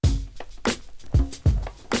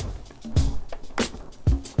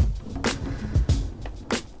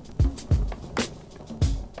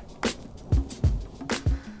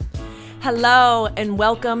Hello, and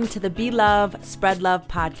welcome to the Be Love, Spread Love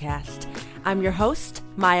podcast. I'm your host,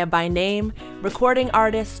 Maya by name, recording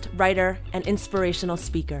artist, writer, and inspirational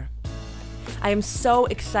speaker. I am so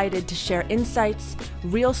excited to share insights,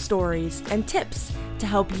 real stories, and tips to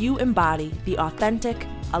help you embody the authentic,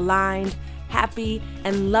 aligned, happy,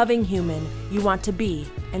 and loving human you want to be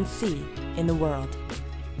and see in the world.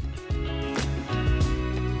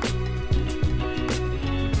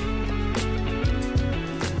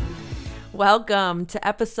 Welcome to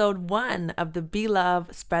episode 1 of the Be Love,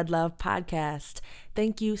 Spread Love podcast.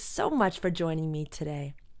 Thank you so much for joining me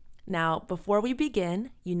today. Now, before we begin,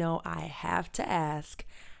 I have to ask,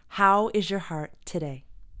 how is your heart today?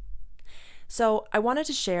 So I wanted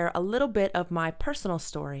to share a little bit of my personal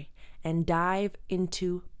story and dive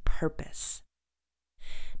into purpose.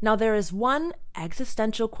 Now, there is one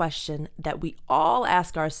existential question that we all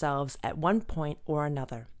ask ourselves at one point or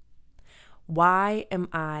another. Why am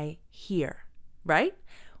I here, right?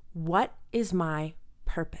 What is my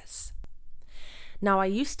purpose? Now, I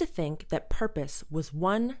used to think that purpose was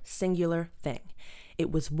one singular thing.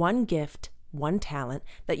 It was one gift, one talent,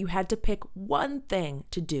 that you had to pick one thing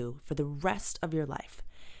to do for the rest of your life,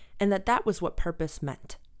 and that was what purpose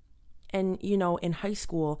meant. And, in high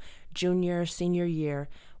school, junior, senior year,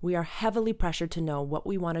 we are heavily pressured to know what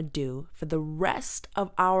we want to do for the rest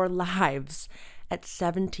of our lives at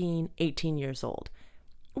 17, 18 years old,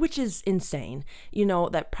 which is insane.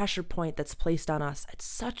 That pressure point that's placed on us at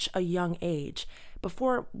such a young age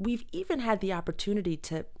before we've even had the opportunity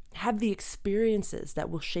to have the experiences that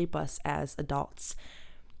will shape us as adults.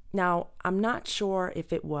 Now, I'm not sure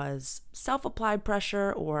if it was self-applied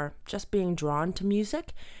pressure or just being drawn to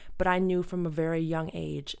music, but I knew from a very young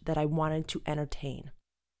age that I wanted to entertain.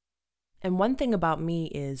 And one thing about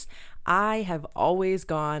me is I have always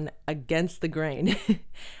gone against the grain.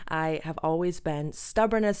 I have always been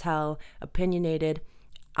stubborn as hell, opinionated.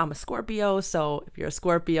 I'm a Scorpio, so if you're a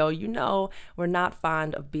Scorpio, we're not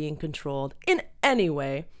fond of being controlled in any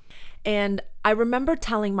way. And I remember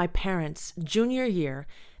telling my parents junior year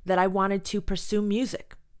that I wanted to pursue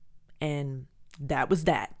music. And that was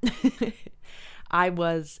that. I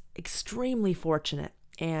was extremely fortunate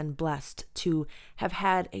and blessed to have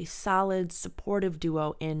had a solid, supportive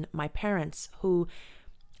duo in my parents who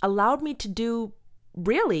allowed me to do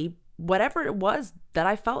really whatever it was that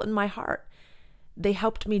I felt in my heart. They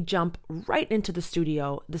helped me jump right into the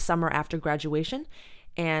studio the summer after graduation,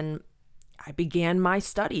 and I began my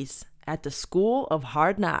studies at the School of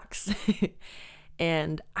Hard Knocks.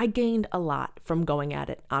 And I gained a lot from going at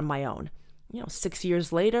it on my own. 6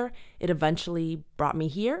 years later, it eventually brought me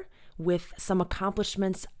here with some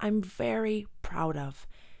accomplishments I'm very proud of.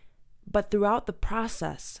 But throughout the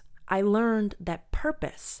process, I learned that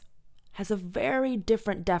purpose has a very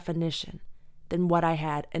different definition than what I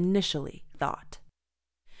had initially thought.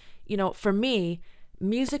 For me,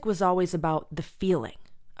 music was always about the feeling,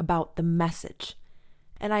 about the message.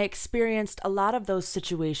 And I experienced a lot of those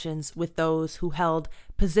situations with those who held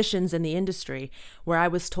positions in the industry where I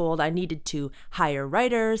was told I needed to hire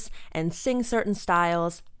writers and sing certain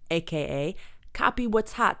styles, aka copy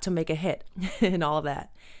what's hot to make a hit and all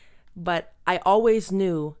that. But I always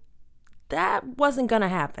knew that wasn't gonna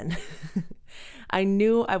happen. I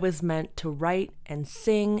knew I was meant to write and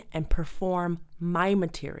sing and perform my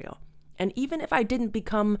material. And even if I didn't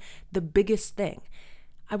become the biggest thing,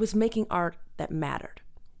 I was making art that mattered,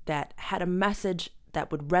 that had a message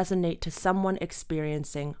that would resonate to someone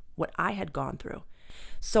experiencing what I had gone through.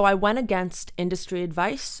 So I went against industry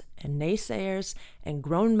advice and naysayers and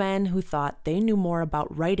grown men who thought they knew more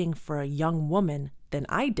about writing for a young woman than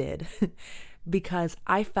I did because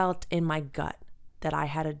I felt in my gut that I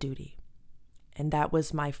had a duty. And that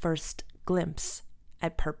was my first glimpse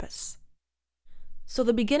at purpose. So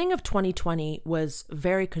the beginning of 2020 was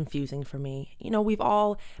very confusing for me. We've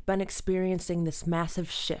all been experiencing this massive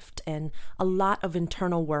shift and a lot of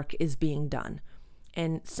internal work is being done.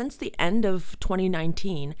 And since the end of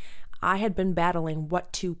 2019, I had been battling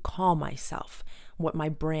what to call myself, what my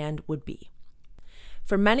brand would be.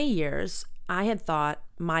 For many years, I had thought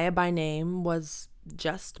Maya by name was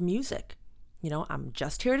just music. I'm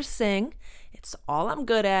just here to sing. It's all I'm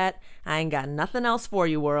good at. I ain't got nothing else for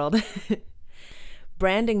you, world.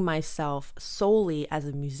 Branding myself solely as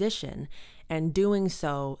a musician and doing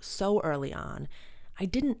so early on, I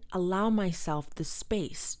didn't allow myself the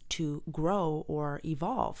space to grow or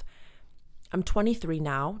evolve. I'm 23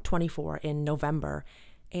 now, 24 in November,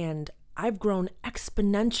 and I've grown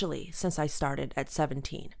exponentially since I started at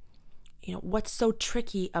 17. What's so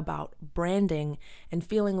tricky about branding and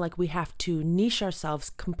feeling like we have to niche ourselves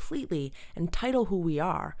completely and title who we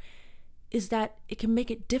are is that it can make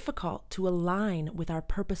it difficult to align with our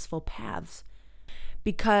purposeful paths.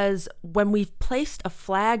 Because when we've placed a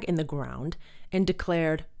flag in the ground and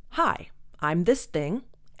declared, "Hi, I'm this thing,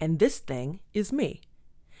 and this thing is me,"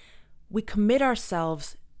 we commit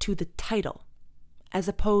ourselves to the title as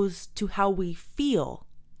opposed to how we feel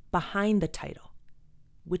behind the title,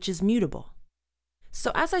 which is mutable.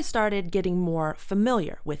 So as I started getting more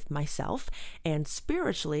familiar with myself and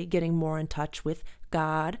spiritually getting more in touch with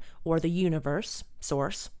God or the universe,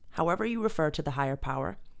 source, however you refer to the higher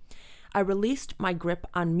power, I released my grip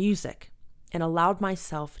on music and allowed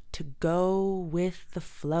myself to go with the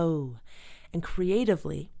flow and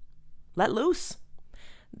creatively let loose.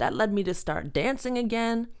 That led me to start dancing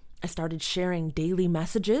again. I started sharing daily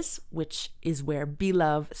messages, which is where Be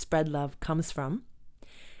Love, Spread Love comes from.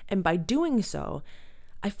 And by doing so,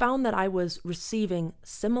 I found that I was receiving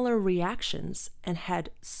similar reactions and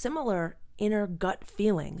had similar inner gut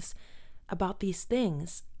feelings about these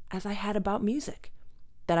things as I had about music.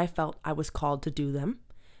 That I felt I was called to do them,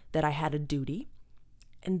 that I had a duty,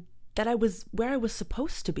 and that I was where I was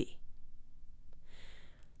supposed to be.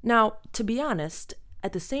 Now, to be honest,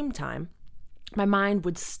 at the same time, my mind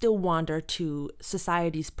would still wander to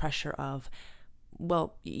society's pressure of,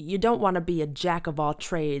 well, you don't want to be a jack of all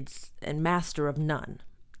trades and master of none.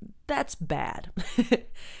 That's bad.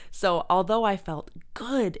 So although I felt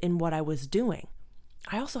good in what I was doing,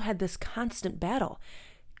 I also had this constant battle.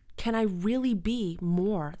 Can I really be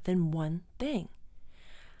more than one thing?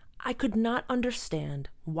 I could not understand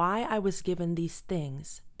why I was given these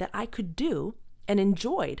things that I could do and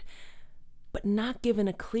enjoyed, but not given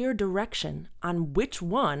a clear direction on which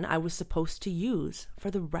one I was supposed to use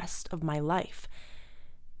for the rest of my life,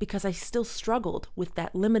 because I still struggled with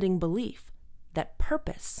that limiting belief that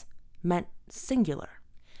purpose meant singular,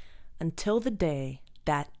 until the day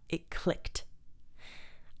that it clicked.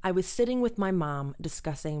 I was sitting with my mom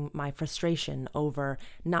discussing my frustration over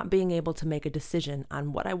not being able to make a decision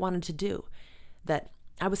on what I wanted to do, that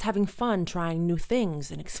I was having fun trying new things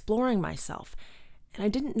and exploring myself, and I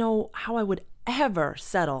didn't know how I would ever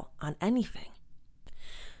settle on anything.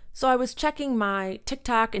 So I was checking my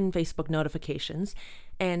TikTok and Facebook notifications,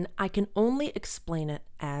 and I can only explain it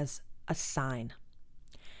as a sign.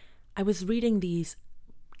 I was reading these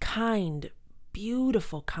kind,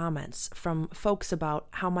 beautiful comments from folks about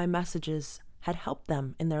how my messages had helped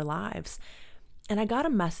them in their lives. And I got a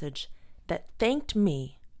message that thanked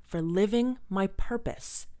me for living my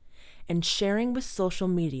purpose and sharing with social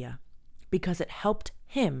media because it helped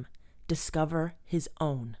him discover his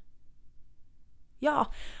own.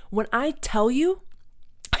 Y'all, when I tell you,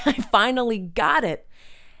 I finally got it.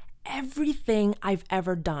 Everything I've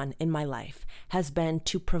ever done in my life has been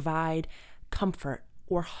to provide comfort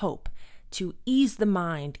or hope, to ease the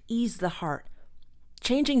mind, ease the heart.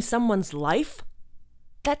 Changing someone's life,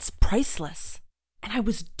 that's priceless. And I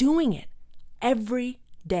was doing it every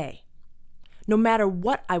day, no matter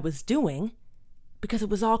what I was doing, because it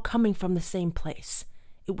was all coming from the same place.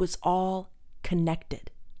 It was all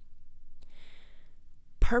connected.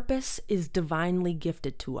 Purpose is divinely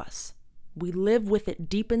gifted to us. We live with it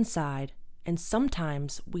deep inside, and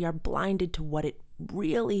sometimes we are blinded to what it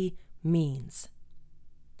really means.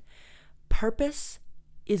 Purpose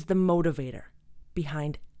is the motivator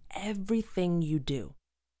behind everything you do.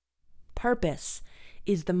 Purpose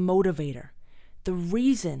is the motivator, the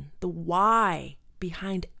reason, the why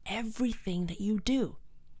behind everything that you do.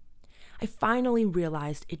 I finally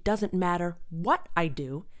realized it doesn't matter what I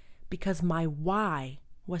do because my why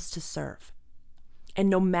was to serve. And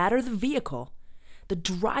no matter the vehicle, the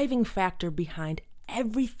driving factor behind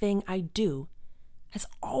everything I do has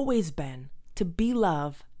always been to be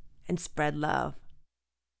love and spread love.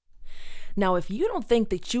 Now, if you don't think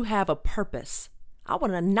that you have a purpose, I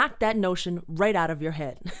want to knock that notion right out of your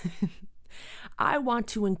head. I want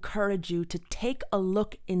to encourage you to take a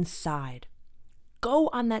look inside. Go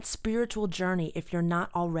on that spiritual journey if you're not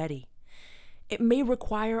already. It may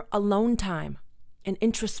require alone time and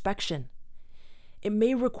introspection. It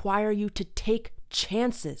may require you to take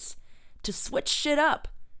chances, to switch shit up,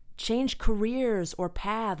 change careers or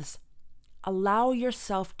paths. Allow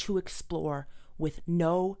yourself to explore with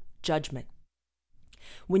no judgment.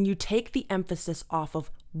 When you take the emphasis off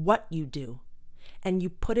of what you do and you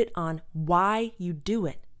put it on why you do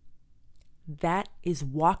it, that is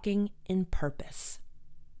walking in purpose.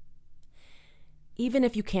 Even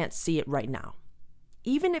if you can't see it right now,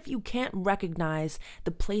 even if you can't recognize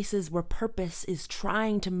the places where purpose is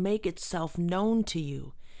trying to make itself known to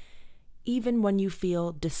you, even when you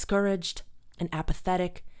feel discouraged and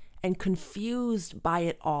apathetic and confused by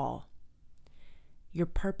it all, your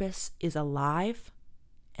purpose is alive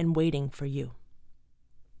and waiting for you.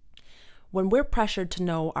 When we're pressured to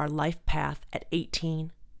know our life path at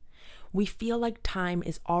 18, we feel like time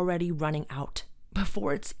is already running out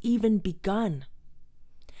before it's even begun.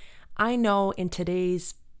 I know in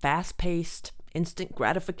today's fast-paced, instant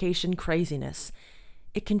gratification craziness,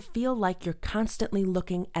 it can feel like you're constantly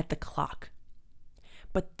looking at the clock.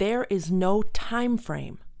 But there is no time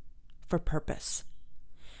frame for purpose.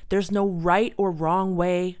 There's no right or wrong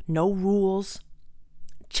way, no rules,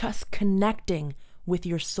 just connecting with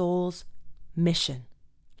your soul's mission.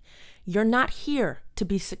 You're not here to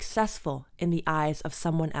be successful in the eyes of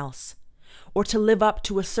someone else, or to live up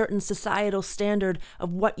to a certain societal standard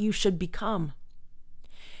of what you should become.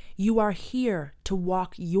 You are here to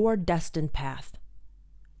walk your destined path,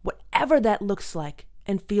 whatever that looks like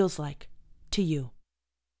and feels like to you.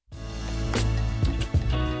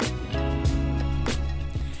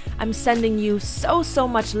 I'm sending you so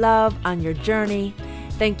much love on your journey.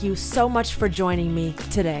 Thank you so much for joining me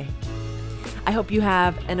today. I hope you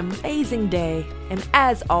have an amazing day, and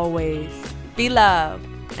as always, be love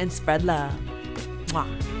and spread love.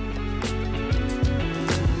 Mwah.